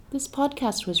This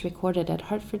podcast was recorded at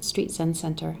Hartford Street Zen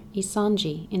Center,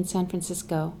 Isanji, in San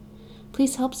Francisco.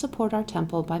 Please help support our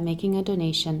temple by making a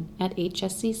donation at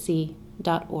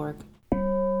hscc.org.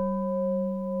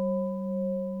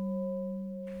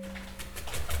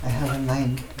 I have in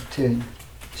mind to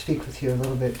speak with you a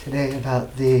little bit today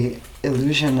about the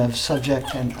illusion of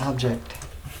subject and object.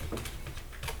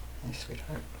 My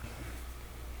sweetheart.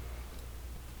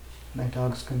 My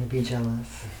dog's going to be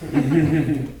jealous.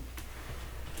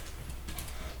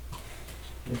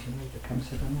 Would you like to come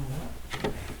sit on my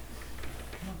lap?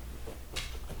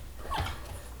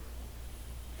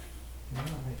 All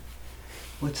right.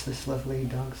 What's this lovely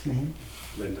dog's name?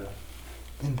 Linda.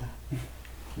 Linda.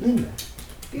 Linda.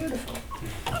 Beautiful.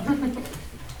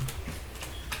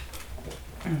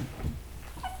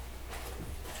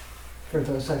 For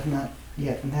those I've not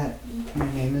yet met, my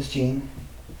name is Jean,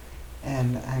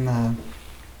 and I'm a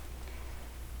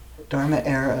Dharma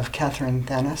heir of Catherine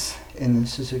Thanis in the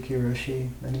Suzuki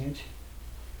Roshi lineage.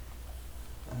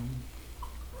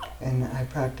 And I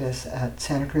practice at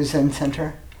Santa Cruz Zen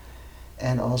Center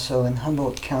and also in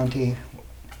Humboldt County,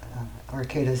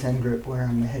 Arcata Zen Group, where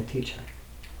I'm the head teacher.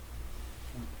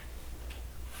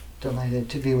 Delighted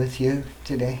to be with you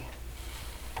today.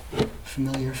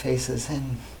 Familiar faces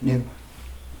and new.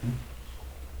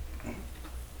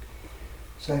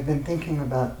 So I've been thinking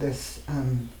about this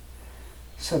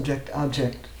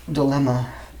subject-object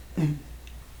dilemma,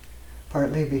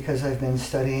 partly because I've been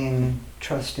studying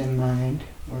trust in mind,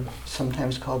 or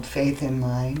sometimes called faith in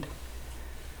mind,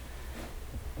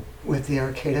 with the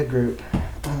Arcata group.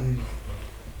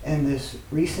 And this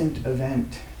recent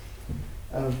event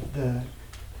of the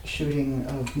shooting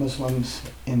of Muslims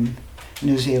in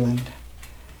New Zealand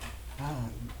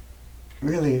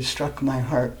really struck my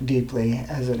heart deeply,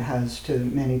 as it has to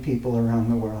many people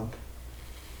around the world.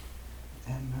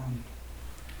 And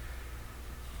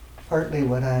partly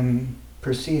what I'm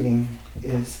perceiving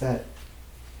is that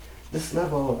this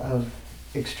level of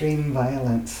extreme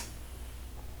violence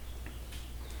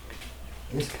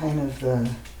is kind of the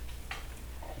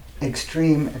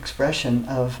extreme expression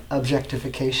of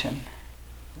objectification.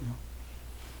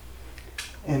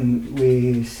 And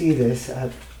we see this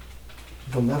at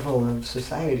the level of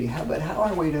society. But how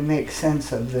are we to make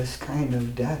sense of this kind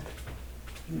of death?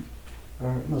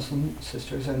 Our Muslim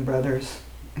sisters and brothers,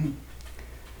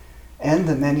 and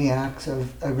the many acts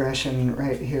of aggression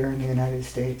right here in the United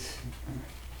States,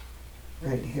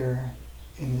 right here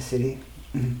in the city,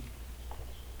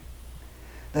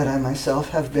 that I myself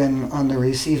have been on the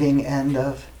receiving end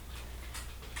of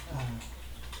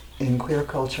in queer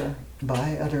culture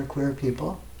by other queer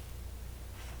people,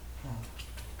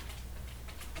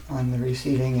 on the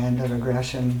receiving end of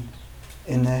aggression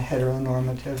in the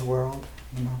heteronormative world.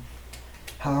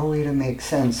 How are we to make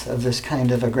sense of this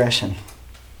kind of aggression?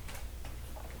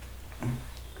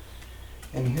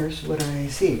 And here's what I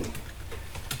see.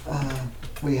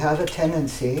 We have a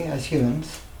tendency as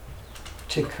humans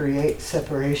to create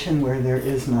separation where there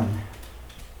is none.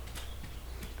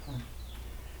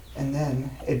 And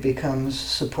then it becomes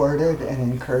supported and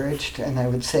encouraged, and I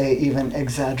would say even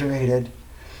exaggerated,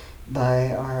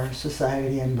 by our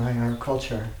society and by our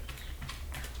culture.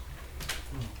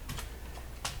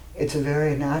 It's a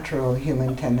very natural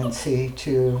human tendency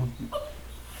to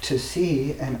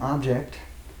see an object.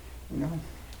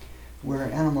 We're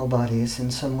animal bodies. In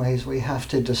some ways we have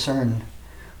to discern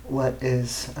what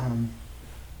is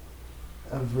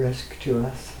of risk to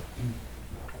us.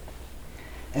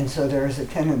 And so there is a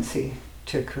tendency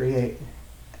to create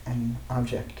an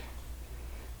object.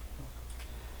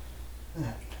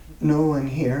 No one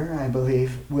here, I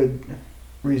believe, would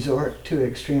resort to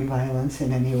extreme violence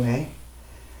in any way.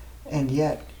 And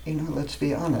yet, let's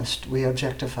be honest, we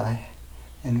objectify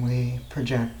and we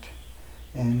project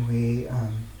and we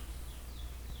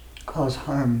cause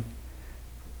harm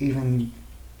even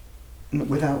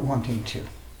without wanting to.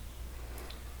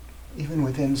 Even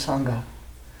within Sangha,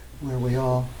 where we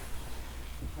all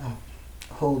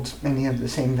hold many of the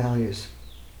same values.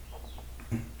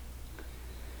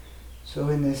 So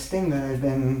in this thing that I've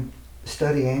been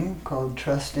studying called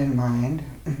trust in mind,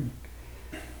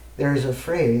 there's a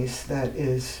phrase that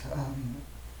is,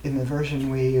 in the version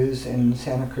we use in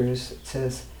Santa Cruz, it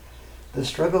says, "The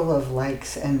struggle of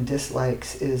likes and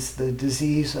dislikes is the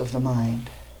disease of the mind."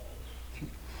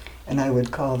 And I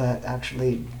would call that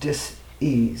actually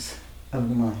dis-ease of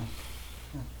the mind.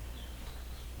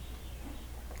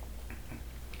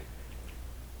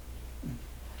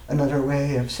 Another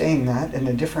way of saying that, in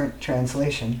a different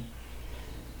translation,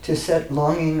 to set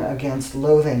longing against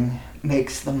loathing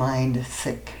makes the mind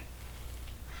sick.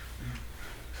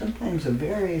 sometimes a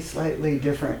very slightly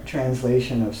different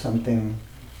translation of something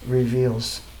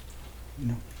reveals,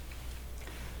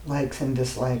 likes and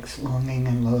dislikes, longing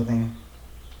and loathing.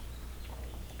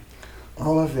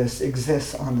 All of this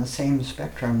exists on the same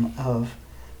spectrum of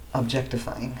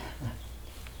objectifying.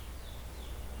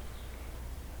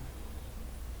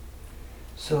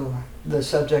 So the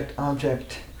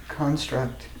subject-object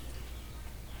construct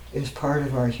is part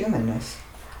of our humanness,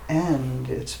 and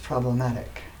it's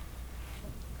problematic.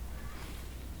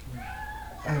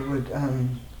 I would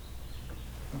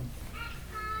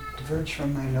diverge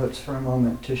from my notes for a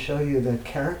moment to show you the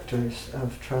characters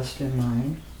of trust in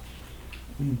mind.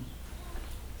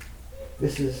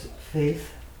 This is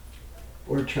faith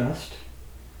or trust,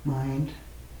 mind,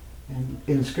 and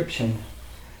inscription.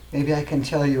 Maybe I can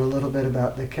tell you a little bit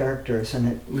about the characters, and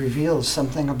it reveals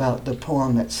something about the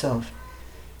poem itself.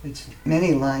 It's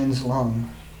many lines long,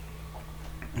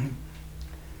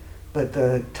 but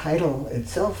the title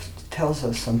itself tells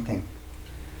us something.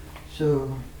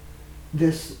 So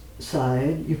this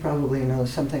side, you probably know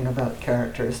something about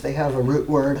characters. They have a root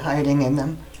word hiding in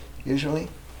them, usually.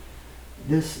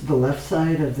 The left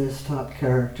side of this top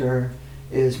character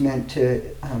is meant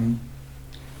to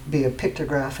be a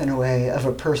pictograph in a way of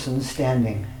a person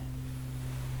standing.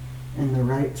 And the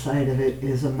right side of it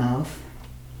is a mouth.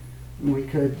 We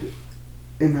could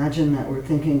imagine that we're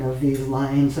thinking of these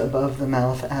lines above the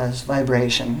mouth as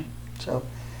vibration. So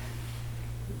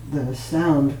the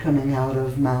sound coming out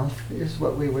of mouth is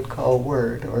what we would call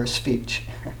word or speech.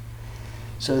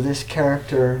 So this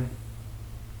character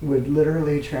would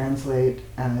literally translate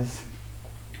as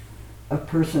a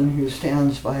person who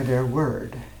stands by their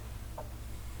word.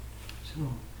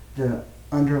 So the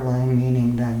underlying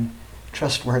meaning then,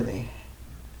 trustworthy.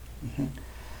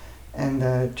 And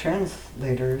the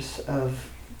translators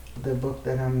of the book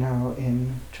that I'm now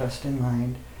in, Trust in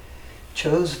Mind,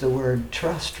 chose the word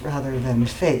trust rather than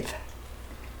faith,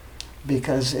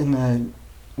 because in the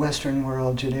Western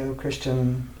world,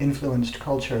 Judeo-Christian influenced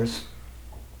cultures,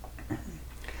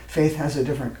 faith has a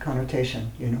different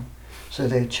connotation, So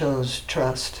they chose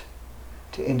trust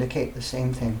to indicate the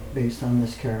same thing based on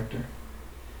this character.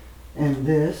 And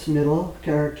this middle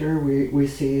character we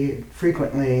see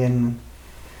frequently in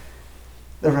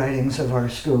the writings of our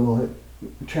school. It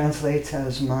translates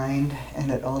as mind,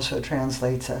 and it also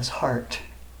translates as heart.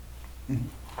 In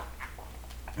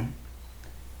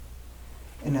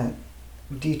a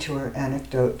detour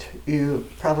anecdote, you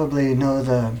probably know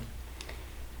the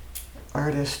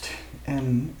artist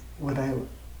and what I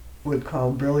would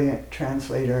call brilliant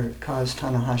translator Kaz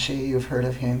Tanahashi. You've heard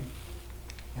of him.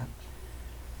 Yeah.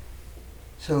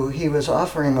 So he was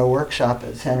offering a workshop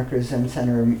at Santa Cruz Zen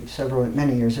Center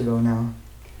many years ago now,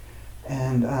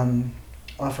 and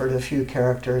offered a few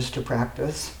characters to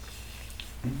practice.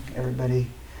 Everybody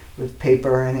with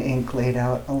paper and ink laid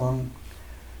out along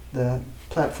the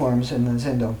platforms in the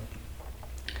Zendo.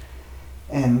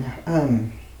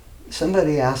 And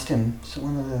somebody asked him, so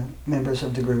one of the members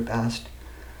of the group asked,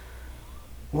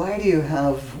 why do you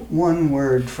have one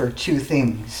word for two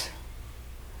things?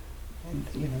 And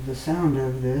the sound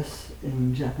of this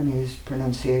in Japanese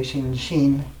pronunciation,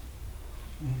 shin,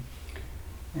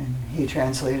 and he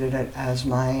translated it as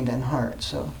mind and heart.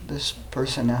 So this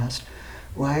person asked,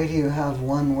 why do you have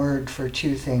one word for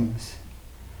two things?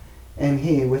 And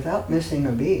he, without missing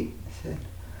a beat, said,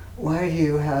 why do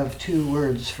you have two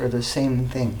words for the same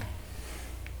thing?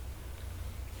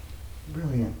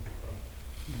 Brilliant.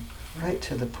 Right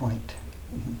to the point.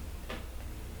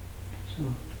 So,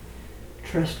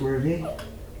 trustworthy,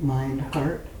 mind,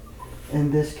 heart,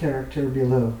 and this character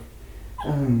below.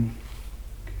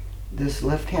 This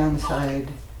left-hand side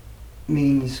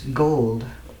means gold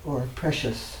or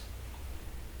precious.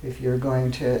 If you're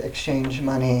going to exchange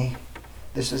money,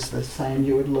 this is the sign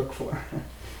you would look for.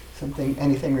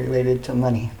 Anything related to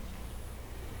money.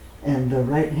 And the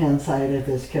right-hand side of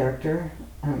this character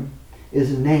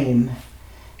is name,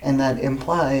 and that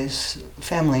implies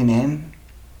family name.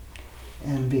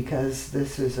 And because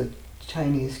this is a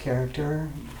Chinese character,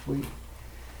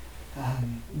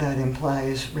 that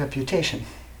implies reputation,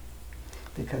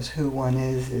 because who one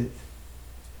is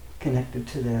connected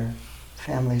to their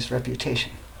family's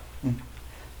reputation.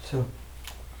 So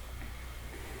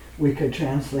we could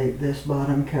translate this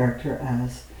bottom character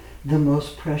as the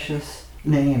most precious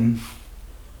name.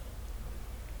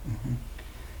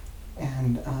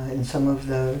 And in some of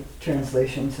the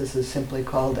translations, this is simply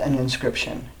called an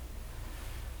inscription.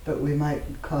 But we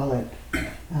might call it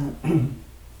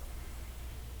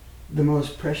the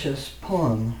most precious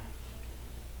poem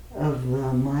of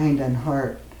the mind and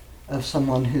heart of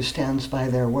someone who stands by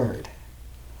their word.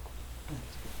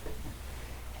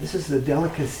 This is the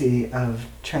delicacy of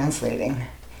translating,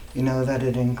 that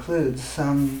it includes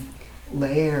some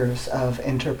layers of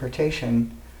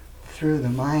interpretation through the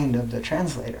mind of the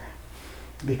translator,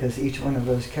 because each one of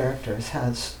those characters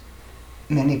has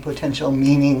many potential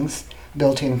meanings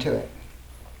built into it.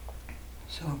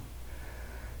 So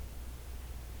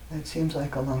it seems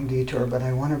like a long detour, but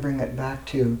I want to bring it back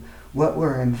to what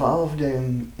we're involved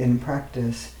in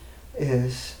practice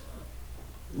is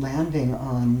landing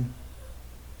on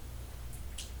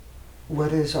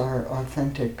what is our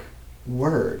authentic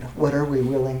word? What are we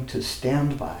willing to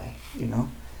stand by,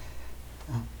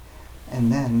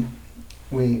 And then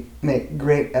we make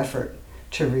great effort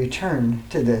to return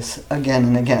to this again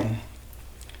and again.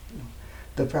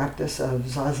 The practice of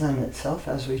Zazen itself,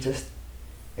 as we just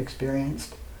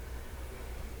experienced,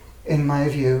 in my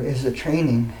view, is a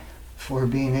training for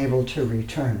being able to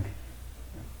return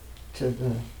to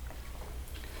the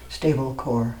stable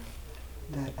core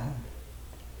that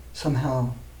somehow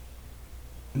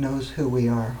knows who we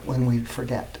are when we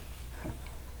forget.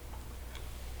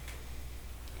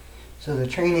 So the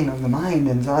training of the mind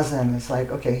in Zazen is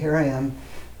like, okay, here I am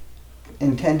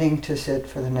intending to sit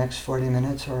for the next 40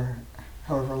 minutes or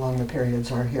however long the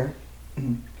periods are here,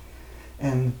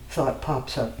 and thought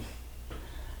pops up.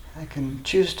 I can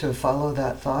choose to follow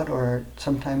that thought, or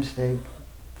sometimes they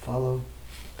follow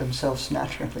themselves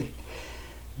naturally.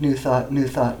 New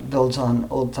thought builds on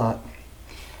old thought.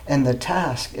 And the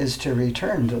task is to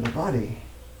return to the body,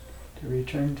 to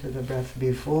return to the breath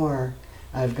before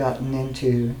I've gotten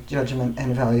into judgment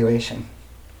and evaluation.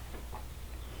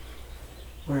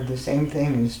 Where the same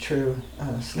thing is true,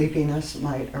 sleepiness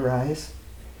might arise.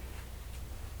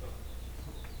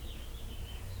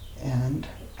 And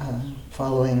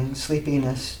following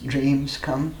sleepiness, dreams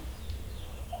come.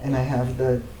 And I have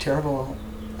the terrible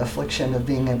affliction of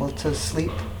being able to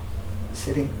sleep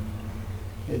sitting.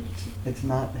 It's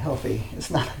not healthy. It's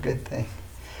not a good thing.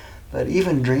 But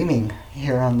even dreaming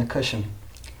here on the cushion,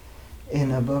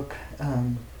 in a book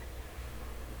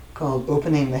called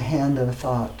Opening the Hand of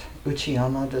Thought,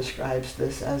 Uchiyama describes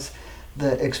this as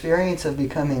the experience of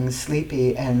becoming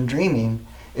sleepy and dreaming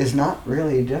is not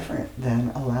really different than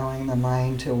allowing the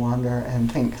mind to wander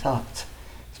and think thoughts.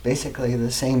 It's basically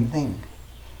the same thing.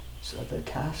 So the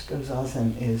task of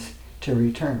Zazen is to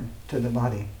return to the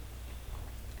body.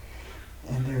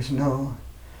 And there's no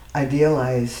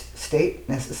idealized state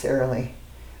necessarily.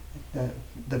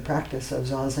 The practice of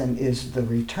Zazen is the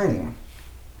returning.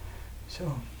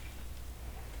 So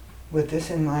with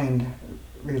this in mind,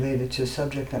 related to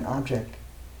subject and object,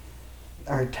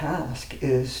 our task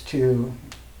is to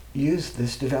use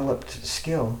this developed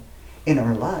skill in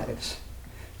our lives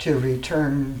to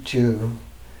return to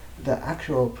the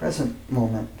actual present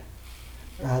moment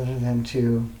rather than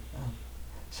to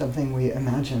something we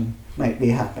imagine might be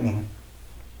happening.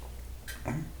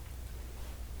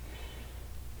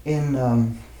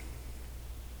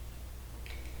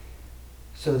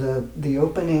 So the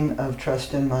opening of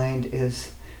trust in mind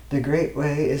is, the great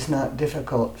way is not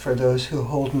difficult for those who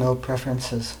hold no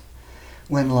preferences.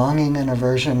 When longing and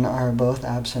aversion are both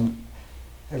absent,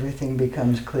 everything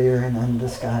becomes clear and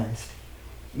undisguised.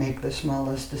 Make the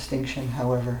smallest distinction,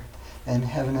 however, and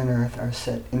heaven and earth are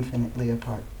set infinitely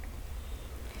apart.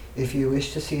 If you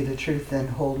wish to see the truth, then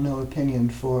hold no opinion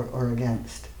for or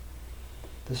against.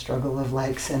 The struggle of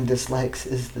likes and dislikes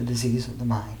is the disease of the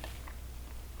mind.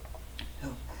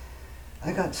 So,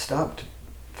 I got stopped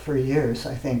for years,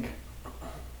 I think,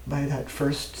 by that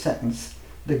first sentence.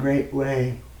 The great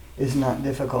way is not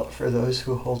difficult for those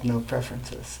who hold no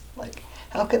preferences. Like,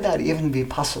 how could that even be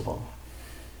possible?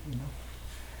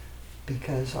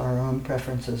 Because our own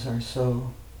preferences are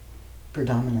so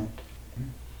predominant.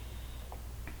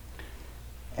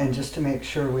 And just to make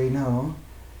sure we know,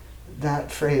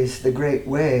 that phrase, the great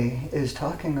way, is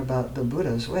talking about the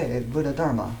Buddha's way, Buddha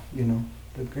Dharma,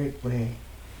 the great way.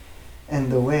 And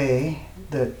the way,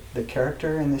 the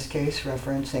character in this case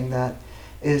referencing that,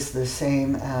 is the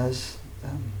same as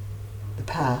the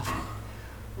path,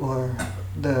 or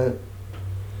the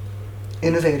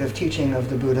innovative teaching of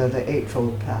the Buddha, the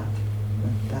Eightfold Path.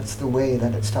 That's the way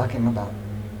that it's talking about.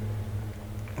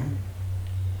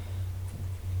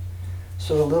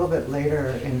 So a little bit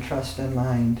later in Trust in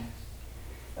Mind,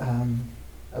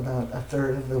 about a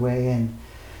third of the way in,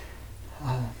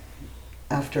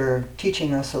 after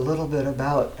teaching us a little bit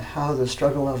about how the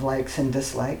struggle of likes and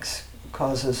dislikes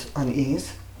causes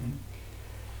unease,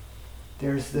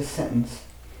 there's this sentence: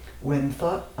 when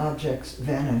thought objects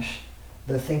vanish,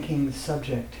 the thinking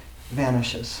subject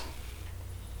vanishes.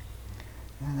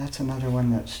 And that's another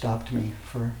one that stopped me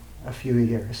for a few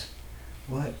years.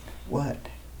 What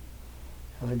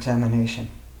of examination?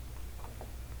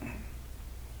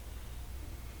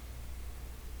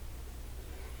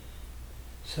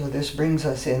 So this brings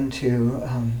us into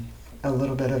a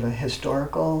little bit of a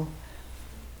historical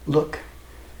look.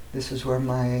 This is where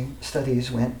my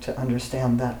studies went to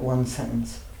understand that one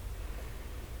sentence.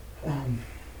 I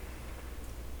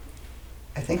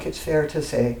think it's fair to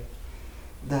say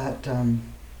that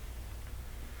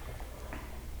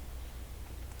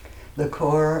the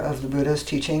core of the Buddha's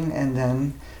teaching and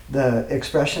then the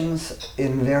expressions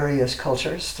in various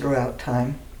cultures throughout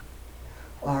time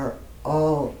are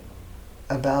all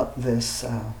about this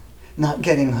not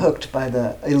getting hooked by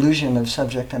the illusion of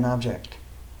subject and object.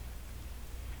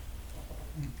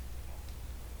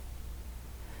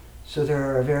 So there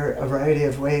are a variety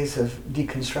of ways of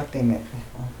deconstructing it.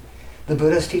 The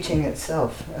Buddha's teaching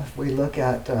itself, if we look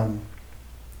at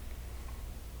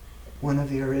one of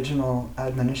the original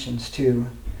admonitions to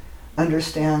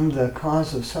understand the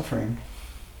cause of suffering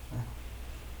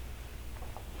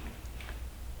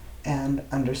and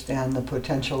understand the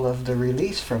potential of the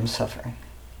release from suffering.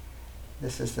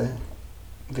 This is the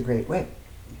great way.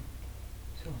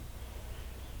 So,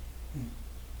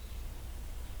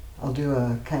 I'll do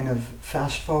a kind of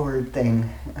fast forward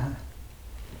thing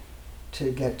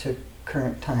to get to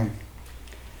current time.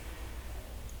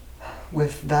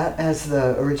 With that as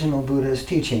the original Buddha's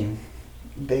teaching,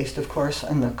 based of course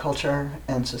on the culture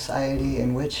and society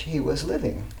in which he was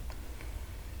living.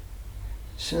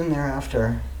 Soon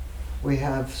thereafter, we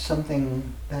have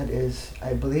something that is,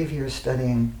 I believe you're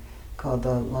studying, called the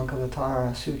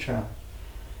Lankavatara Sutra.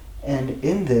 And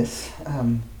in this,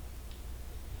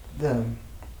 the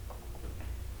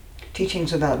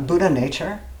teachings about Buddha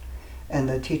nature and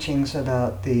the teachings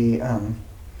about the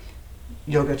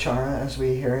Yogacara, as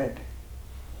we hear it,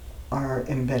 are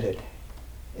embedded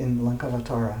in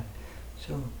Lankavatara.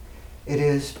 So it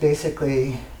is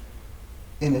basically,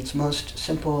 in its most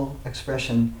simple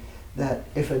expression, that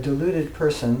if a deluded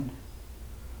person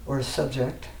or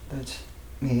subject, that's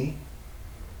me,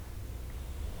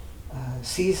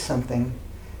 sees something,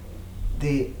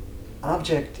 the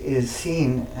object is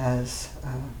seen as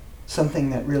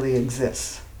something that really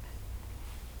exists.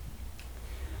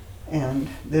 And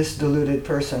this deluded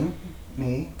person,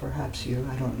 me, perhaps you,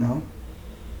 I don't know,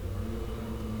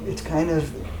 it's kind of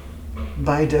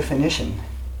by definition,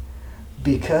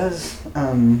 because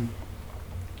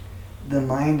the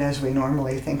mind as we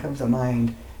normally think of the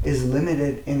mind is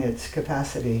limited in its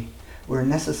capacity, we're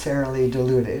necessarily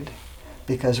deluded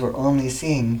because we're only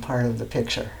seeing part of the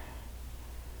picture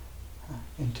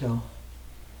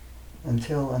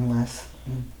unless,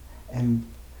 and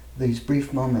these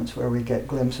brief moments where we get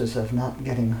glimpses of not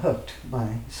getting hooked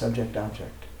by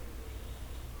subject-object.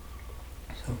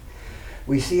 So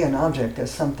we see an object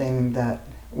as something that,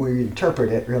 we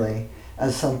interpret it really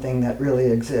as something that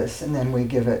really exists, and then we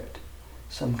give it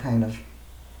some kind of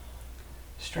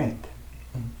strength.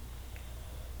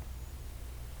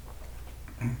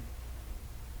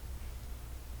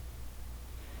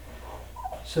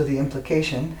 So the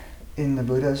implication in the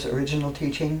Buddha's original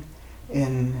teaching,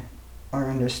 in our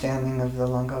understanding of the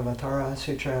Lankavatara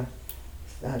Sutra,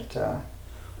 that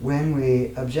when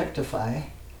we objectify,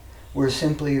 we're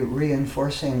simply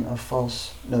reinforcing a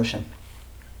false notion.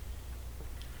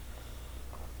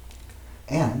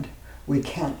 And we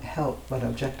can't help but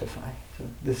objectify. So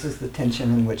this is the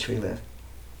tension in which we live.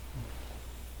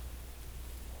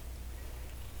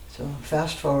 So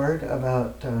fast forward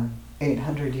about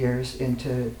 800 years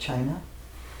into China.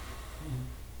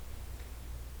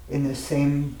 In this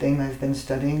same thing I've been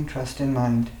studying, Trust in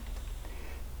Mind,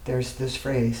 there's this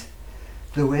phrase,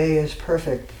 the way is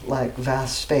perfect like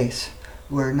vast space,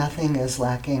 where nothing is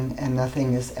lacking and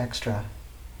nothing is extra.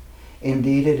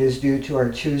 Indeed, it is due to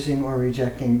our choosing or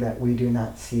rejecting that we do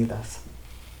not see thus.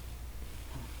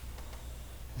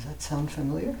 Does that sound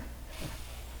familiar?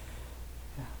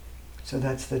 Yeah. So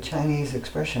that's the Chinese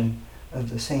expression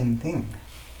of the same thing.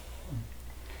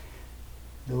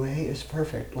 The way is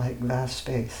perfect like vast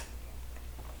space.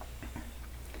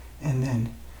 And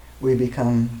then we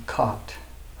become caught,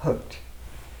 hooked.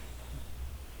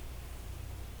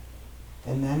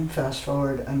 And then fast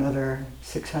forward another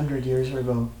 600 years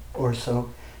ago or so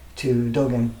to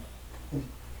Dogen.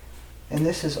 And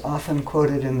this is often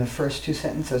quoted in the first two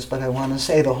sentences, but I want to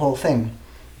say the whole thing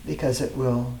because it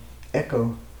will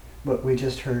echo what we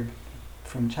just heard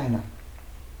from China.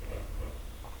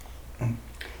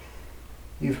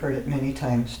 You've heard it many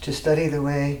times. To study the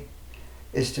way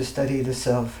is to study the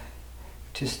self.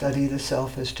 To study the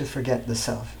self is to forget the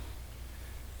self.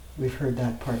 We've heard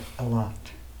that part a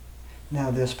lot. Now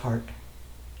this part.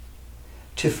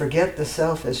 To forget the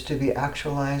self is to be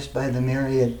actualized by the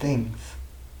myriad things.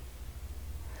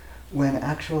 When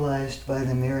actualized by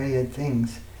the myriad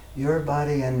things, your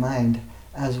body and mind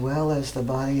as well as the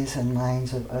bodies and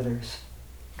minds of others,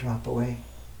 drop away.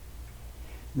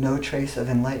 No trace of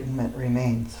enlightenment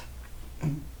remains.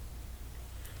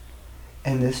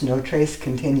 And this no trace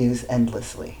continues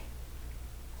endlessly.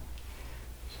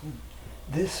 So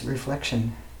this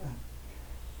reflection,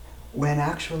 when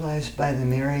actualized by the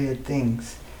myriad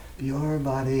things, your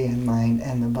body and mind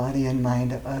and the body and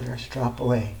mind of others drop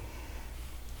away.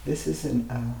 This is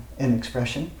an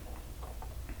expression.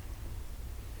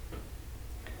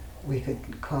 We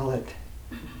could call it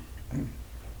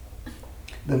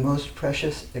the most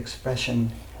precious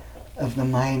expression of the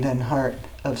mind and heart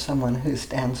of someone who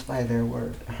stands by their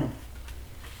word.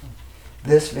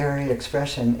 This very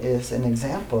expression is an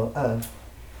example of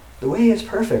the way is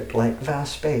perfect, like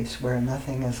vast space where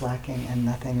nothing is lacking and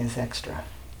nothing is extra.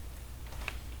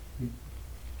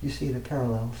 You see the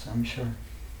parallels, I'm sure.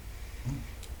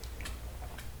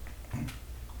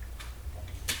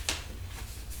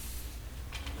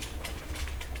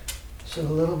 So a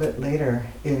little bit later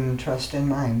in Trust in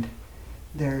Mind,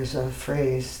 there's a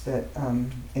phrase that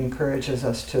encourages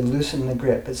us to loosen the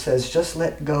grip. It says, just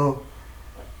let go.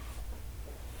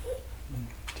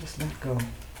 Just let go.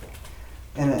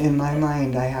 And in my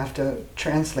mind, I have to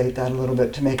translate that a little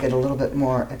bit to make it a little bit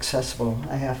more accessible.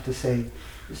 I have to say,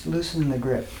 just loosen the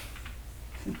grip.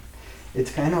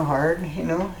 It's kind of hard,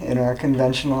 in our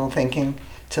conventional thinking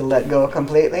to let go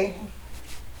completely.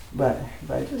 But if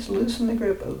I just loosen the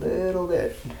grip a little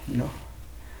bit,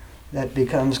 that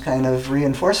becomes kind of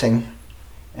reinforcing.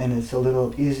 And it's a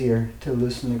little easier to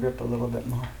loosen the grip a little bit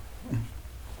more.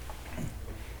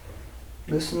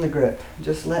 Loosen the grip.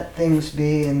 Just let things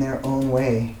be in their own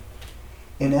way.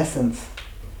 In essence,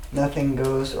 nothing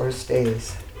goes or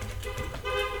stays.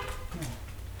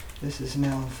 This is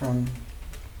now from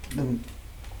the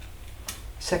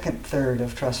second third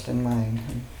of Trust in Mind.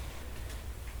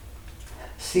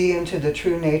 See into the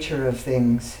true nature of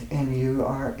things, and you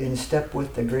are in step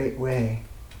with the great way.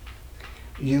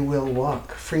 You will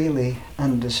walk freely,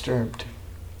 undisturbed.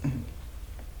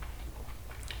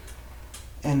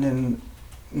 And in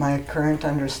my current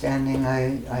understanding,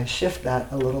 I shift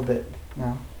that a little bit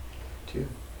now to,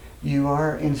 you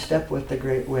are in step with the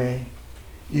great way.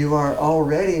 You are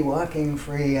already walking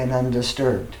free and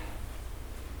undisturbed.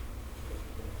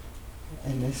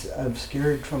 And this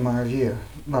obscured from our view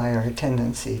by our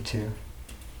tendency to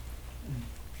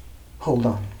hold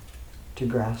on, to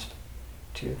grasp,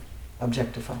 to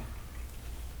objectify.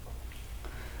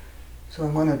 So I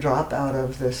want to drop out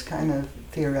of this kind of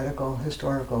theoretical,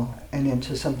 historical, and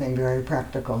into something very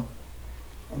practical.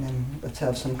 And then let's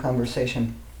have some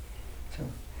conversation. So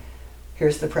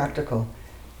here's the practical.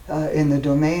 In the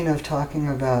domain of talking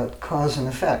about cause and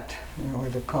effect, or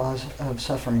the cause of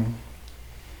suffering,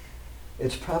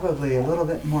 it's probably a little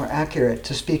bit more accurate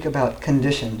to speak about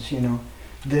conditions.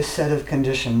 This set of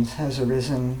conditions has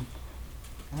arisen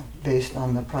based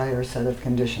on the prior set of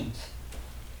conditions.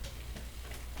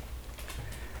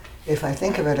 If I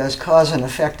think of it as cause and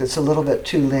effect, it's a little bit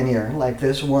too linear, like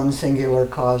this one singular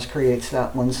cause creates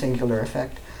that one singular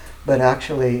effect. But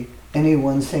actually, any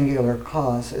one singular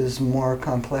cause is more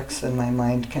complex than my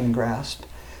mind can grasp.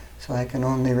 So I can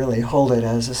only really hold it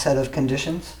as a set of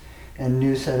conditions, and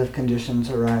new set of conditions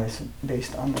arise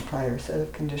based on the prior set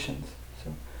of conditions.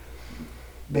 So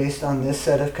based on this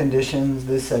set of conditions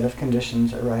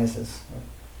arises.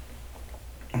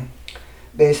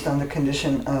 Based on the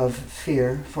condition of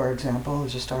fear, for example,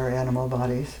 just our animal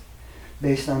bodies,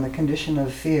 based on the condition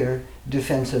of fear,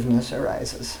 defensiveness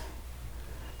arises.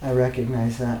 I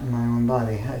recognize that in my own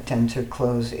body. I tend to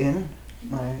close in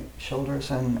my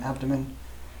shoulders and abdomen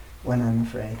when I'm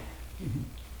afraid.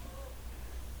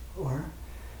 Or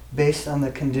based on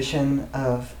the condition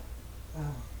of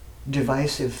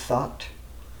divisive thought,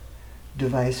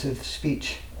 divisive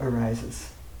speech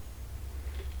arises.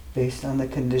 Based on the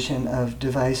condition of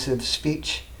divisive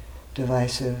speech,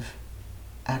 divisive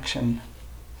action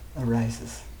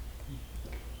arises.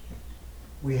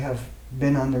 We have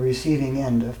been on the receiving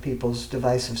end of people's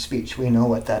divisive speech. We know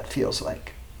what that feels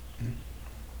like.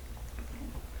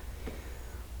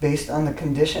 Based on the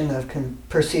condition of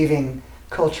perceiving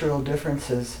cultural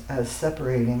differences as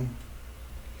separating,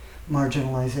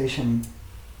 marginalization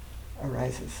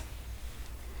arises.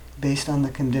 Based on the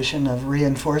condition of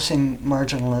reinforcing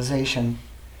marginalization,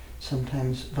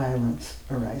 sometimes violence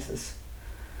arises.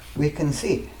 We can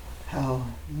see how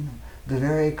the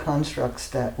very constructs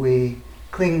that we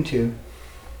cling to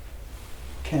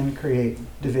can create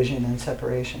division and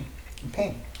separation and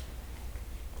pain.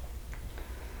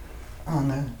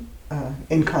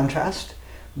 In contrast,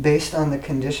 based on the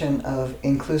condition of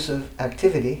inclusive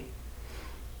activity,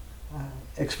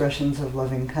 expressions of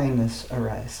loving kindness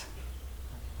arise.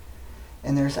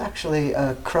 And there's actually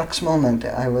a crux moment,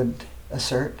 I would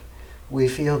assert. We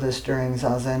feel this during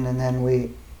Zazen, and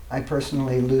then I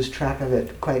personally lose track of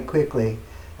it quite quickly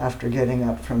after getting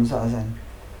up from Zazen.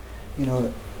 You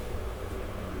know,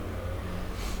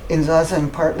 in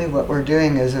Zazen, partly what we're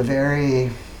doing is a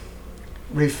very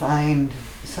refined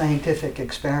scientific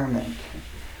experiment.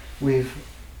 We've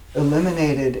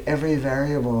eliminated every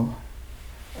variable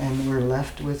and we're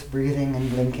left with breathing and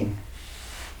blinking.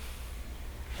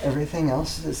 Everything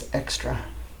else is extra.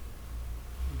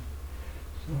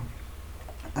 So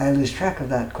I lose track of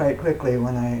that quite quickly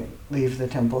when I leave the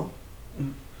temple.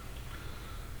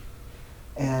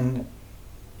 And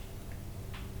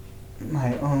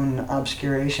my own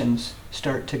obscurations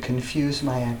start to confuse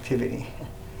my activity.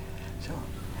 So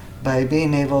by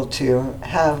being able to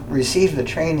receive the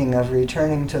training of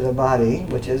returning to the body,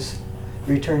 which is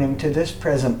returning to this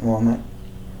present moment,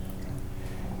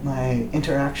 my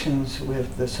interactions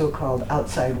with the so-called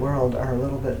outside world are a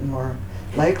little bit more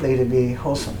likely to be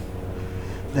wholesome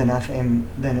than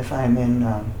if I'm in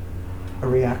a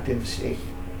reactive state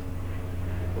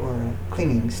or a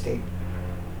clinging state.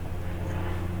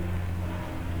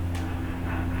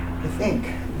 I think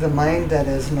the mind that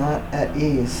is not at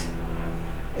ease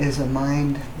is a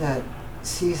mind that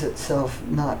sees itself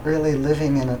not really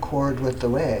living in accord with the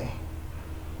way.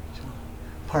 So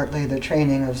partly the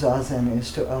training of Zazen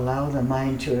is to allow the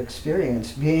mind to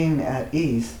experience being at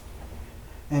ease.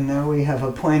 And now we have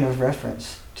a point of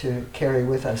reference to carry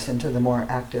with us into the more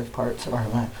active parts of our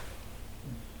life.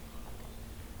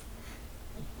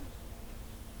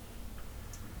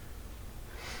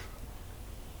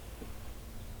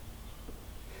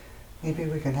 Maybe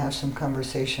we can have some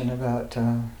conversation about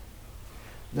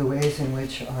the ways in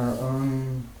which our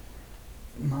own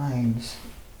minds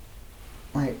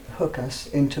might hook us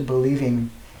into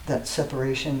believing that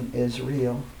separation is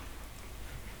real.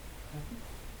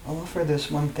 I'll offer this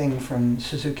one thing from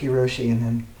Suzuki Roshi, and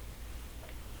then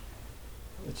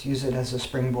let's use it as a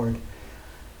springboard.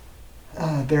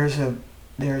 There's a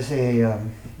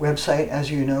website, as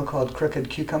you know, called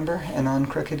Crooked Cucumber, and on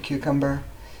Crooked Cucumber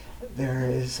there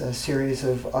is a series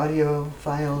of audio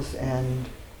files and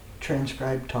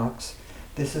transcribed talks.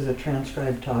 This is a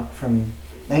transcribed talk from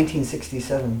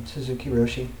 1967, Suzuki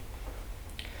Roshi,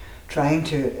 trying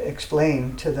to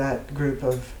explain to that group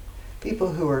of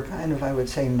people who were kind of, I would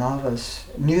say, novice,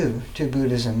 new to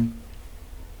Buddhism.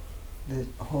 The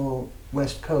whole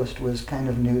West Coast was kind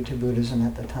of new to Buddhism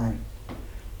at the time.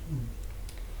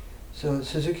 So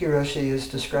Suzuki Roshi is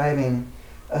describing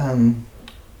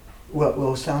what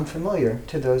will sound familiar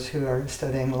to those who are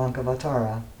studying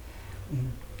Lankavatara.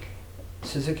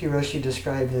 Suzuki Roshi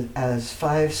described it as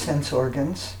 5 sense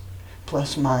organs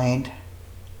plus mind.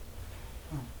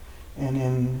 And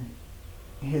in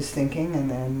his thinking,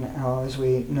 and then as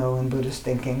we know in Buddhist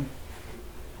thinking,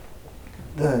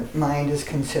 the mind is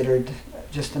considered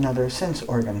just another sense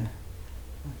organ,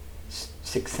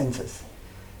 6 senses.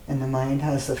 And the mind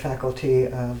has the faculty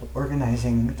of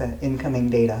organizing the incoming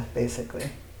data,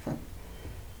 basically.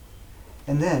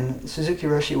 And then Suzuki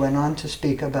Roshi went on to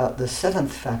speak about the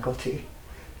 7th faculty,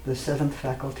 the 7th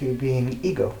faculty being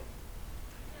ego.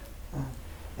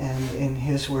 And in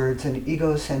his words, an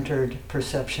ego-centered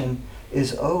perception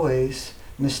is always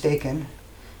mistaken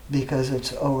because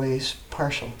it's always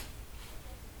partial.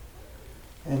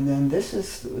 And then this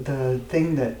is the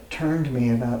thing that turned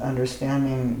me about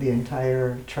understanding the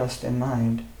entire trust in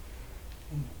mind.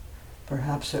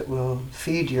 Perhaps it will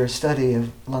feed your study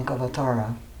of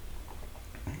Lankavatara.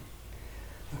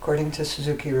 According to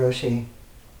Suzuki Roshi,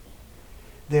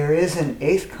 there is an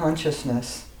 8th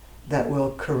consciousness that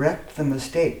will correct the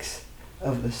mistakes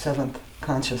of the 7th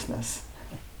consciousness.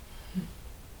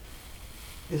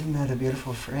 Isn't that a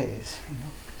beautiful phrase?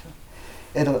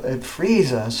 So it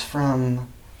frees us from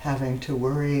having to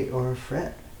worry or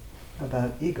fret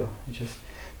about ego. Just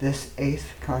this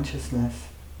 8th consciousness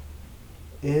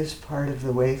is part of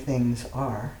the way things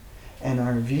are, and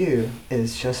our view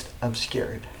is just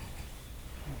obscured.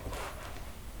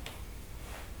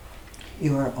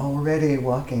 You are already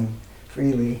walking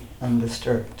freely,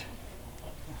 undisturbed.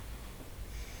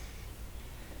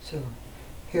 So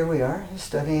here we are,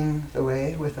 studying the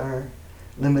way with our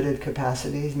limited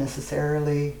capacities,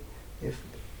 necessarily,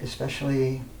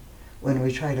 especially when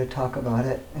we try to talk about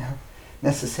it,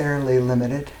 necessarily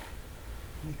limited,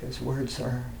 because words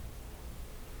are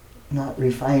not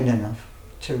refined enough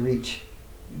to reach.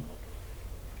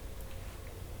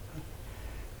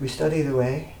 We study the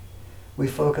way, we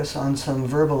focus on some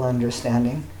verbal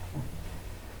understanding.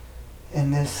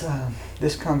 In this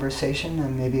conversation,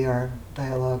 and maybe our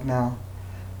dialogue now,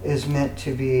 is meant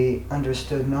to be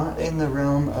understood not in the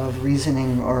realm of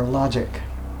reasoning or logic,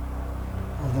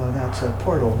 although that's a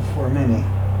portal for many,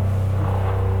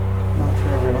 not for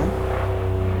everyone.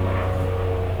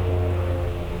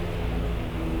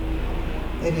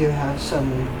 Maybe you have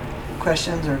some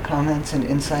questions or comments and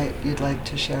insight you'd like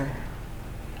to share,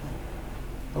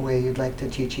 a way you'd like to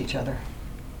teach each other.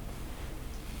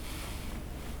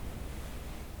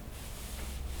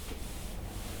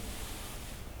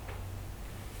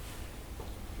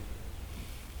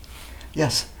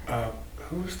 Yes?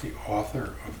 Who's the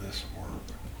author of this work?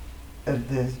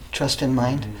 The Trust in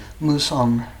Mind,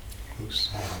 Musong.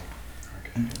 Musong.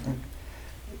 Okay.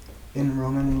 In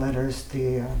Roman letters,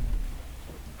 the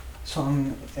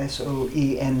Song,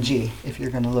 S-O-E-N-G, if you're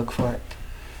going to look for it.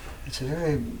 It's a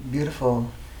very beautiful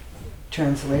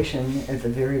translation at the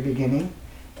very beginning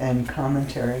and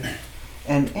commentary.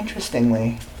 And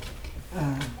interestingly,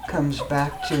 comes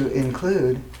back to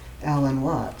include Alan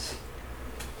Watts.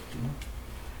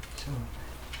 So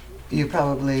you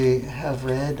probably have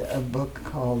read a book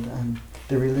called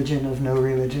The Religion of No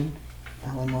Religion,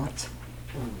 Alan Watts.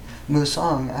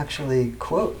 Musong actually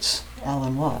quotes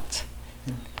Alan Watts.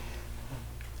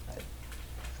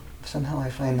 Somehow I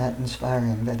find that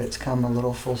inspiring, that it's come a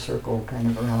little full circle kind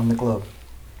of around the globe.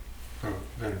 So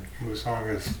then Musong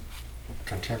is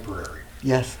contemporary.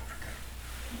 Yes.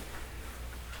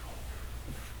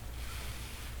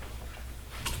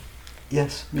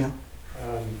 Yes, Neil?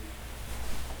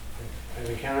 I've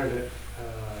encountered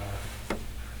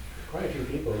quite a few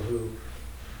people who,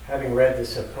 having read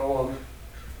this poem,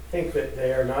 think that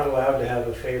they are not allowed to have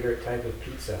a favorite type of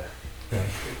pizza.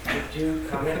 Could you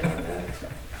comment on that?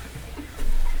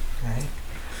 Right.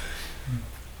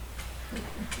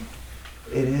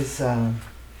 It is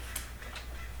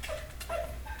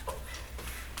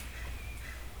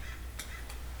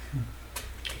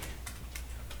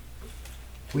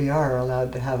we are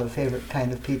allowed to have a favorite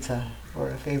kind of pizza or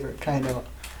a favorite kind of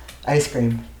ice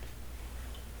cream.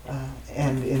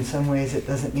 And in some ways it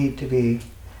doesn't need to be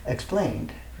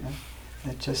explained. You know?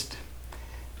 It just,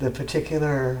 the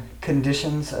particular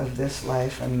conditions of this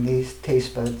life and these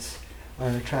taste buds are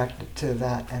attracted to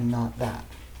that and not that.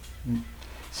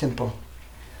 Simple.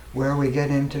 Where we get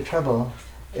into trouble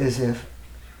is if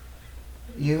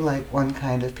you like one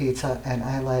kind of pizza and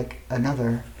I like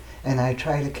another, and I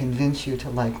try to convince you to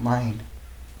like mine.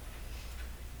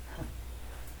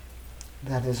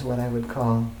 That is what I would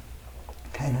call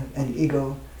kind of an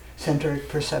ego-centered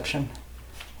perception,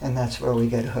 and that's where we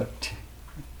get hooked.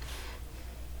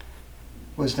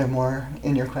 Was there more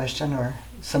in your question or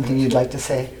something you'd like to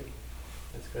say?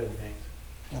 That's good, thanks.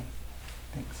 Yeah,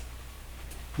 thanks.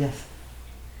 Yes?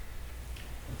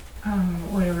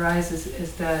 What arises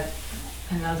is that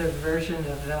another version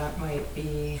of that might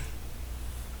be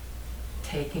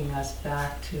taking us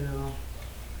back to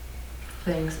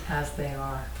things as they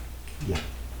are. Yeah.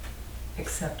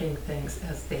 Accepting things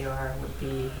as they are would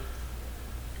be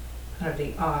kind of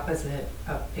the opposite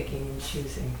of picking and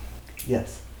choosing.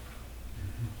 Yes.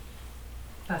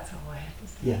 That's all I had to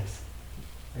say. Yes.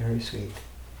 Very sweet.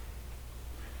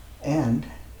 And,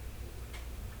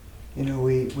 you know,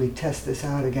 we test this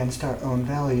out against our own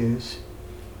values.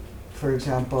 For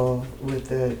example, with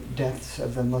the deaths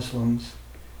of the Muslims,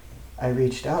 I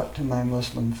reached out to my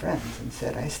Muslim friends and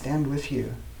said, I stand with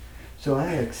you. So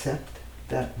I accept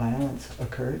that violence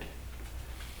occurred,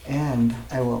 and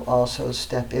I will also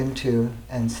step into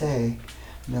and say,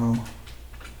 no,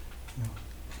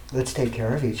 let's take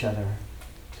care of each other.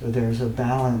 So there's a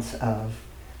balance of,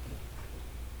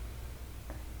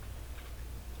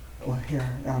 well,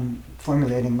 here I'm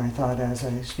formulating my thought as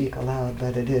I speak aloud,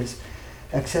 but it is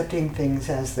accepting things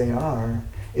as they are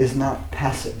is not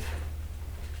passive.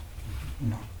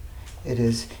 No. It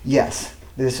is, yes,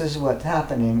 this is what's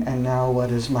happening, and now what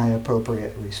is my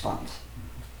appropriate response?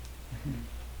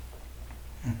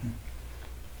 Mm-hmm. Mm-hmm.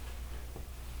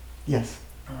 Yes?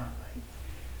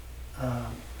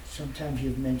 Sometimes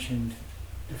you've mentioned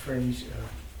the phrase,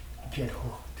 get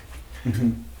hooked.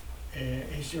 Mm-hmm.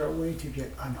 Is there a way to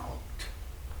get unhooked?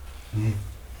 Mm-hmm.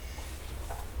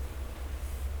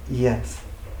 Yes.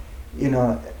 You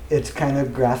know, it's kind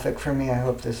of graphic for me. I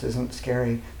hope this isn't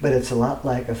scary, but it's a lot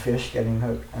like a fish getting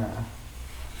hooked,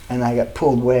 and I get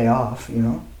pulled way off, you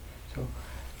know? So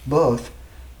both,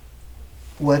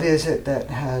 what is it that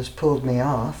has pulled me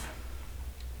off?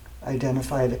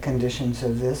 Identify the conditions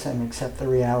of this and accept the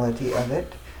reality of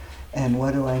it. And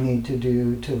what do I need to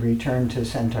do to return to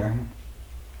center?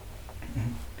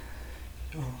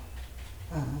 So,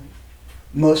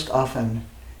 most often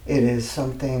it is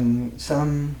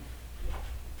some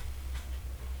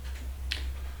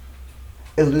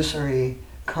illusory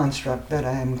construct that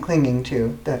I am clinging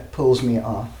to that pulls me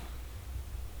off,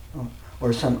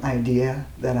 or some idea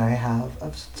that I have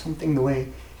of something the way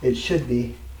it should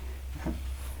be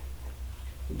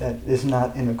that is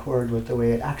not in accord with the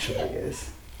way it actually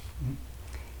is.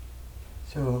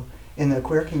 So in the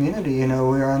queer community, you know,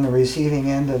 we're on the receiving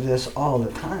end of this all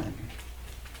the time.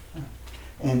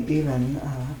 And even,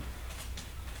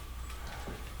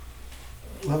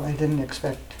 well, I didn't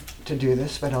expect to do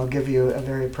this, but I'll give you a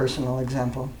very personal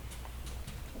example.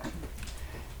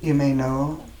 You may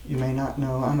know, you may not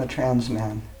know, I'm a trans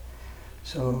man.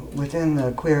 So within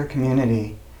the queer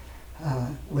community,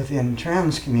 within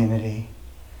trans community,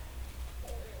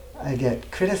 I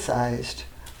get criticized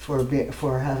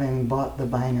for having bought the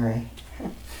binary.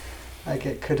 I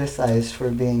get criticized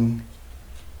for being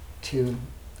too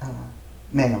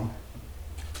male.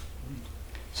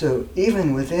 So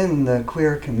even within the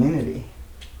queer community,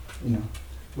 you know,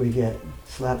 we get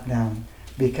slapped down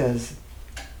because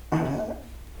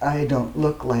I don't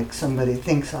look like somebody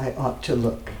thinks I ought to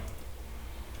look,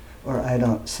 or I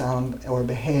don't sound or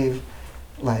behave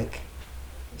like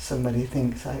somebody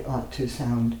thinks I ought to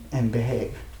sound and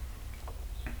behave.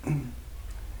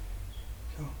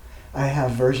 So I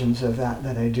have versions of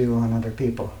that I do on other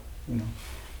people, you know,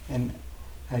 and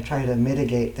I try to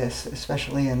mitigate this,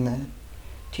 especially in the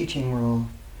teaching role.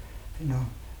 You know,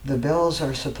 the bells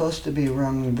are supposed to be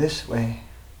rung this way,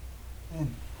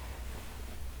 and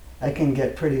I can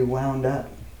get pretty wound up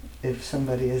if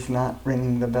somebody is not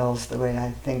ringing the bells the way I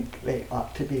think they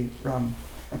ought to be rung.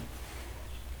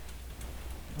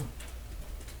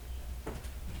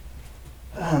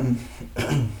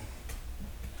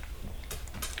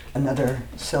 Another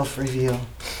self-reveal.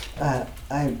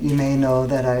 You may know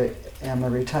that I am a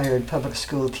retired public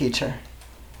school teacher.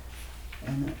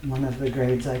 And one of the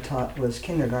grades I taught was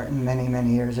kindergarten many,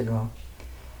 many years ago.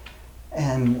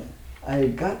 And I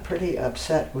got pretty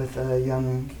upset with a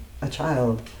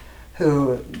child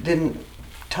who didn't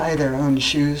tie their own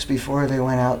shoes before they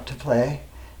went out to play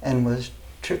and was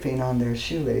tripping on their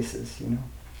shoelaces, you know.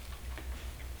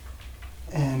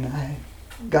 And I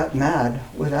got mad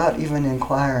without even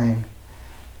inquiring,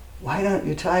 "Why don't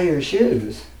you tie your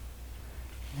shoes?"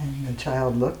 And the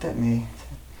child looked at me and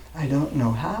said, "I don't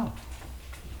know how."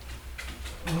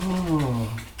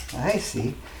 Oh, I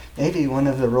see. Maybe one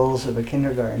of the roles of a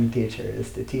kindergarten teacher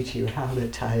is to teach you how to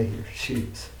tie your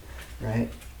shoes,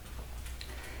 right?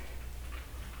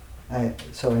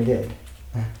 So I did.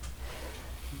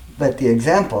 But the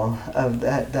example of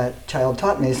that child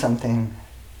taught me something.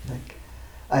 Like,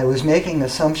 I was making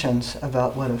assumptions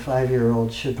about what a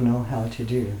 5-year-old should know how to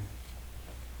do.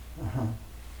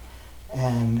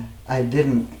 And I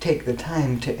didn't take the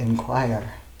time to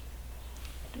inquire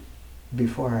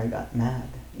before I got mad,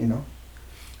 you know?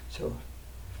 So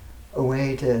a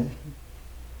way to,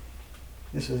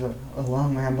 this is a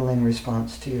long rambling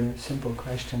response to your simple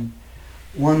question.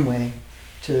 One way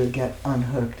to get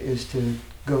unhooked is to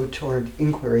go toward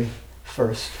inquiry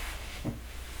first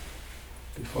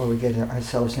before we get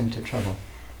ourselves into trouble.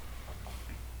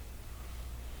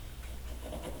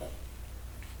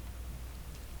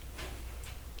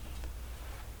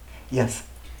 Yes?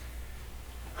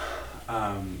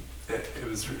 It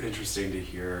was interesting to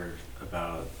hear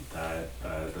about that,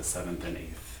 the seventh and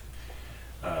eighth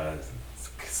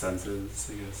senses,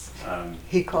 I guess.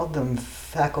 He called them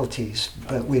faculties,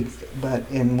 but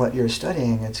in what you're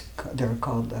studying, they're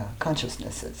called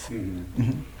consciousnesses. Mm-hmm.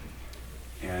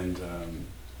 Mm-hmm. And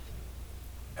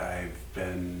I've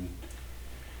been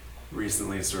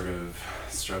recently sort of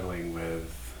struggling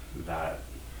with that,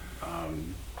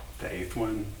 the eighth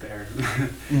one there,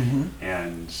 Mm-hmm.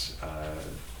 and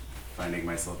finding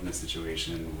myself in a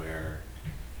situation where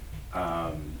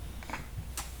I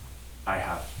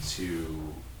have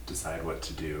to decide what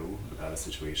to do about a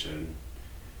situation,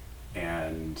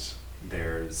 and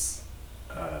there's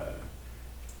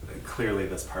clearly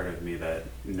this part of me that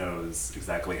knows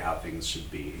exactly how things should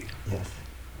be, Yes.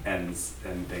 and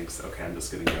thinks, okay, I'm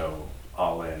just going to go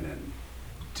all in and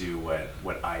do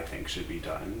what I think should be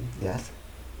done. Yes.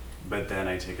 But then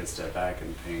I take a step back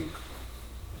and think,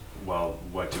 well,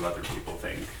 what do other people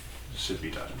think should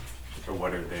be done? Or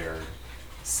what are their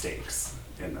stakes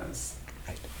in this?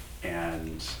 Right.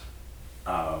 And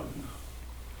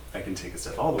I can take a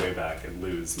step all the way back and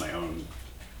lose my own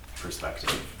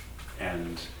perspective.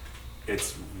 And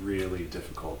it's really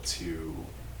difficult to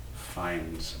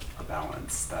find a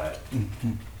balance that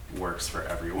Mm-hmm. works for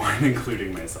everyone,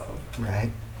 including myself.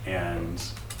 Right. And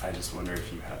I just wonder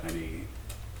if you have any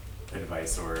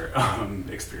advice or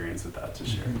experience with that to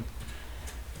share. Mm-hmm.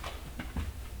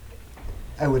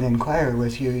 I would inquire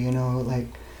with you, you know, like,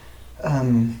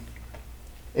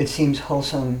 it seems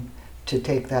wholesome to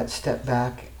take that step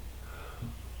back.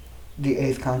 The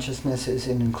eighth consciousness is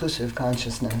an inclusive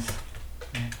consciousness.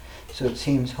 So it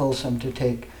seems wholesome to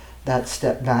take that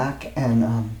step back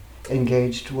and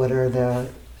engage what are the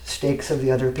stakes of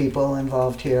the other people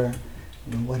involved here,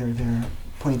 what are their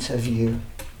points of view.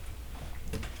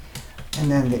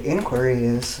 And then the inquiry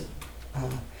is,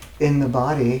 in the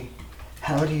body,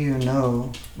 how do you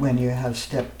know when you have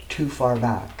stepped too far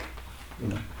back?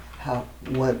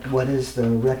 What is the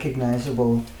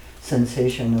recognizable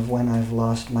sensation of when I've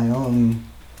lost my own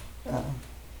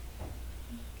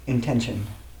intention?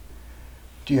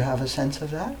 Do you have a sense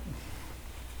of that?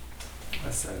 I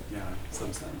said, yeah,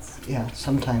 some sense. Yeah,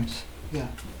 sometimes, yeah.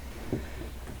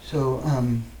 So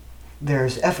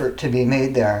there's effort to be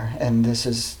made there, and this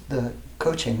is the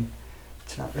coaching.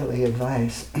 It's not really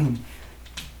advice.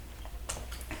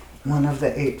 One of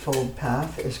the Eightfold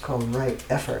Path is called right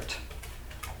effort.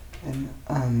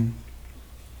 And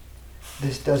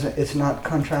it's not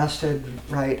contrasted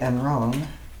right and wrong.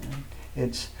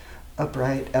 It's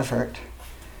upright effort.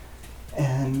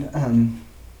 And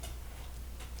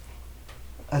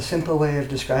a simple way of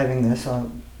describing this,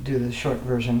 I'll do the short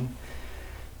version.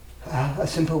 A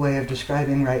simple way of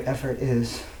describing right effort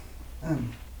is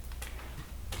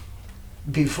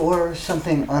before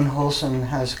something unwholesome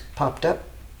has popped up,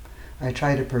 I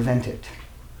try to prevent it.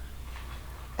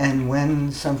 And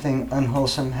when something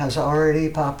unwholesome has already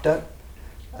popped up,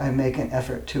 I make an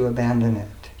effort to abandon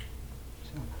it.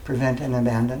 So prevent and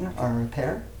abandon are a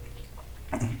pair.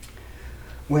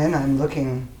 When I'm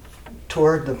looking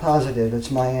toward the positive,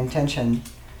 it's my intention,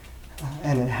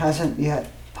 and it hasn't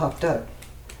yet popped up,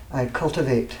 I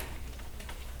cultivate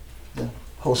the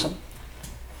wholesome.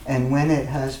 And when it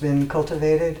has been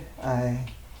cultivated,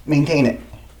 I maintain it.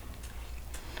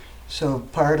 So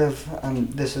part of,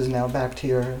 this is now back to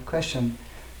your question,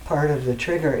 part of the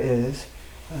trigger is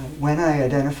when I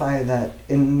identify that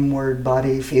inward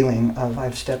body feeling of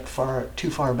I've stepped too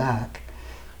far back,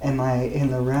 am I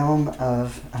in the realm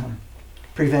of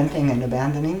preventing and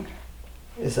abandoning?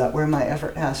 Is that where my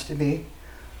effort has to be?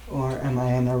 Or am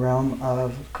I in the realm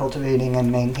of cultivating and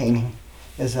maintaining?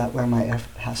 Is that where my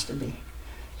effort has to be?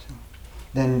 So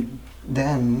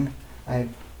then I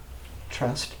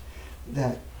trust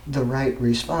that the right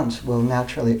response will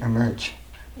naturally emerge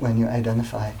when you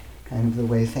identify kind of the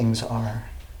way things are.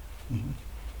 Mm-hmm.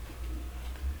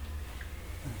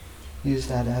 Use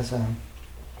that as a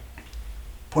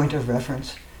point of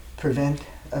reference. Prevent,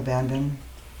 abandon,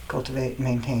 cultivate,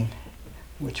 maintain.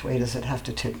 Which way does it have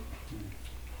to tip?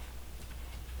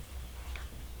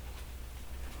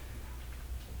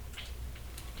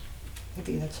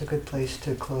 Maybe that's a good place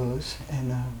to close,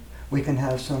 and we can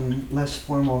have some less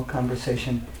formal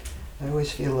conversation. I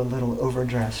always feel a little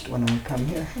overdressed when I come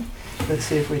here. Let's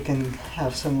see if we can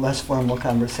have some less formal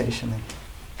conversation and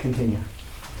continue.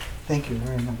 Thank you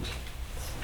very much.